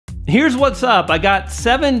Here's what's up. I got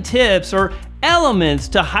 7 tips or elements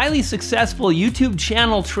to highly successful YouTube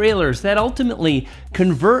channel trailers that ultimately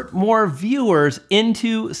convert more viewers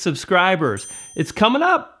into subscribers. It's coming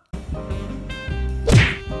up.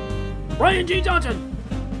 Brian G. Johnson.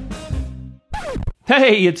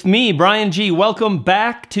 Hey, it's me, Brian G. Welcome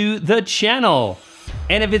back to the channel.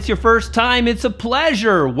 And if it's your first time, it's a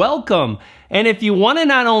pleasure. Welcome. And if you want to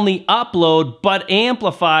not only upload, but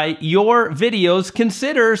amplify your videos,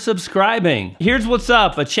 consider subscribing. Here's what's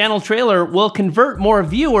up. A channel trailer will convert more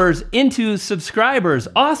viewers into subscribers.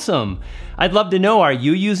 Awesome. I'd love to know, are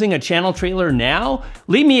you using a channel trailer now?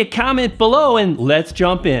 Leave me a comment below and let's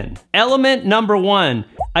jump in. Element number 1,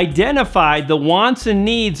 identify the wants and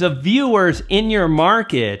needs of viewers in your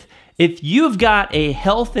market. If you've got a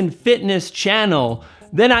health and fitness channel,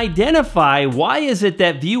 then identify why is it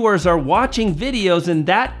that viewers are watching videos in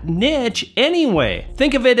that niche anyway.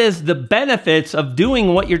 Think of it as the benefits of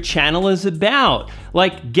doing what your channel is about,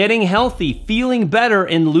 like getting healthy, feeling better,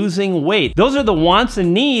 and losing weight. Those are the wants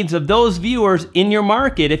and needs of those viewers in your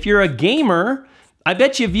market. If you're a gamer, I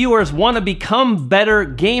bet you viewers want to become better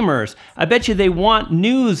gamers. I bet you they want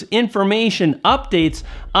news, information, updates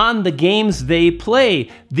on the games they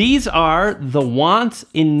play. These are the wants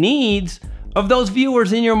and needs of those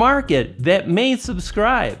viewers in your market that may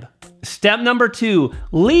subscribe. Step number 2,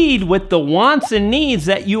 lead with the wants and needs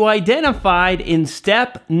that you identified in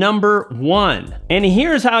step number 1. And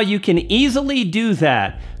here's how you can easily do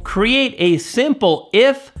that. Create a simple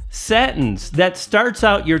if sentence that starts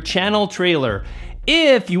out your channel trailer.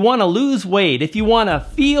 If you want to lose weight, if you want to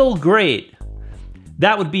feel great,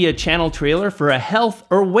 that would be a channel trailer for a health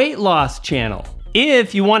or weight loss channel.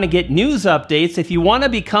 If you want to get news updates, if you want to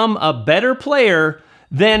become a better player,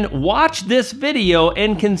 then watch this video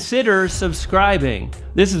and consider subscribing.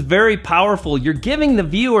 This is very powerful. You're giving the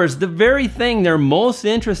viewers the very thing they're most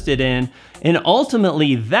interested in, and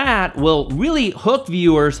ultimately that will really hook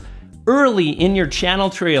viewers early in your channel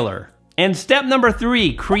trailer. And step number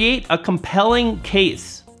 3, create a compelling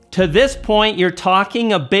case. To this point, you're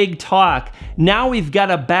talking a big talk. Now we've got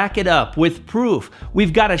to back it up with proof.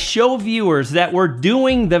 We've got to show viewers that we're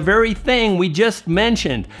doing the very thing we just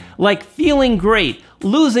mentioned, like feeling great,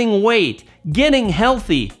 losing weight, getting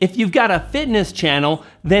healthy. If you've got a fitness channel,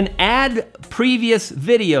 then add previous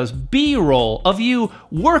videos, B-roll of you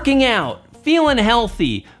working out, feeling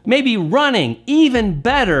healthy, maybe running, even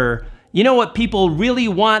better. You know what people really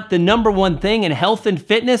want? The number 1 thing in health and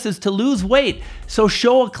fitness is to lose weight. So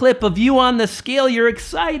show a clip of you on the scale. You're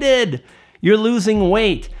excited. You're losing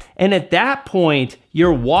weight. And at that point,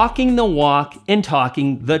 you're walking the walk and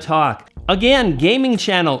talking the talk. Again, gaming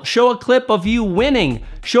channel, show a clip of you winning.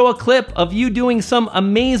 Show a clip of you doing some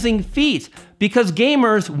amazing feat, because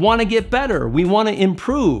gamers want to get better. We want to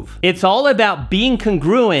improve. It's all about being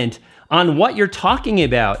congruent on what you're talking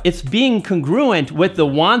about. It's being congruent with the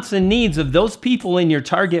wants and needs of those people in your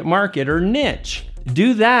target market or niche.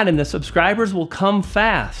 Do that and the subscribers will come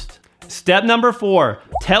fast. Step number 4,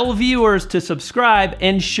 tell viewers to subscribe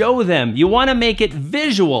and show them. You want to make it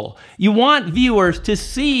visual. You want viewers to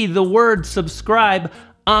see the word subscribe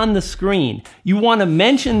on the screen. You want to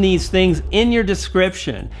mention these things in your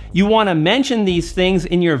description. You want to mention these things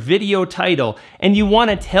in your video title, and you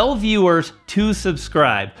want to tell viewers to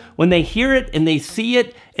subscribe. When they hear it and they see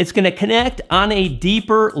it, it's going to connect on a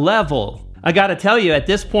deeper level. I got to tell you, at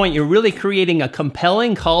this point, you're really creating a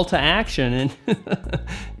compelling call to action, and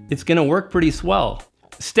it's going to work pretty swell.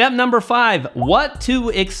 Step number 5, what to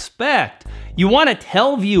expect. You want to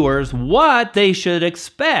tell viewers what they should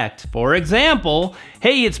expect. For example,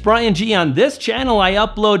 hey, it's Brian G. On this channel, I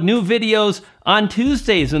upload new videos on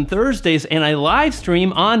Tuesdays and Thursdays, and I live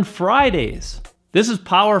stream on Fridays. This is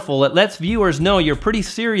powerful. It lets viewers know you're pretty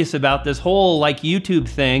serious about this whole YouTube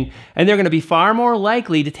thing, and they're going to be far more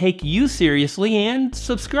likely to take you seriously and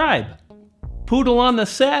subscribe. Poodle on the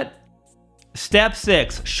set. Step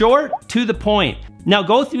 6, short, to the point. Now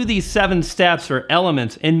go through these 7 steps or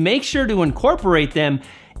elements and make sure to incorporate them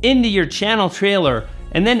into your channel trailer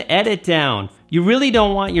and then edit down. You really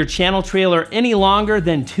don't want your channel trailer any longer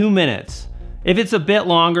than 2 minutes. If it's a bit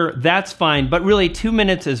longer, that's fine, but really 2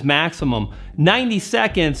 minutes is maximum. 90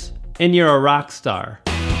 seconds and you're a rock star.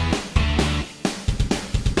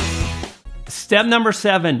 Step number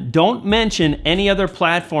 7, don't mention any other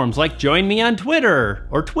platforms like join me on Twitter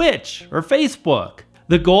or Twitch or Facebook.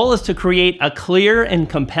 The goal is to create a clear and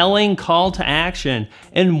compelling call to action.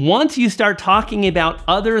 And once you start talking about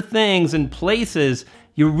other things and places,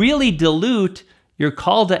 you really dilute your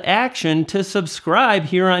call to action to subscribe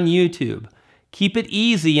here on YouTube. Keep it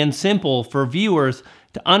easy and simple for viewers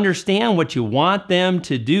to understand what you want them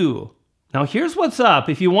to do. Now here's what's up.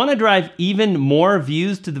 If you want to drive even more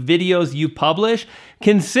views to the videos you publish,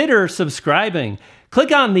 consider subscribing.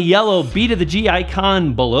 Click on the yellow B to the G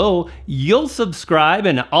icon below. You'll subscribe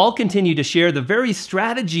and I'll continue to share the very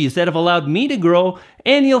strategies that have allowed me to grow,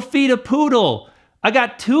 and you'll feed a poodle. I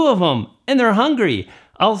got 2 of them and they're hungry.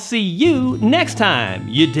 I'll see you next time.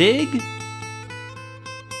 You dig?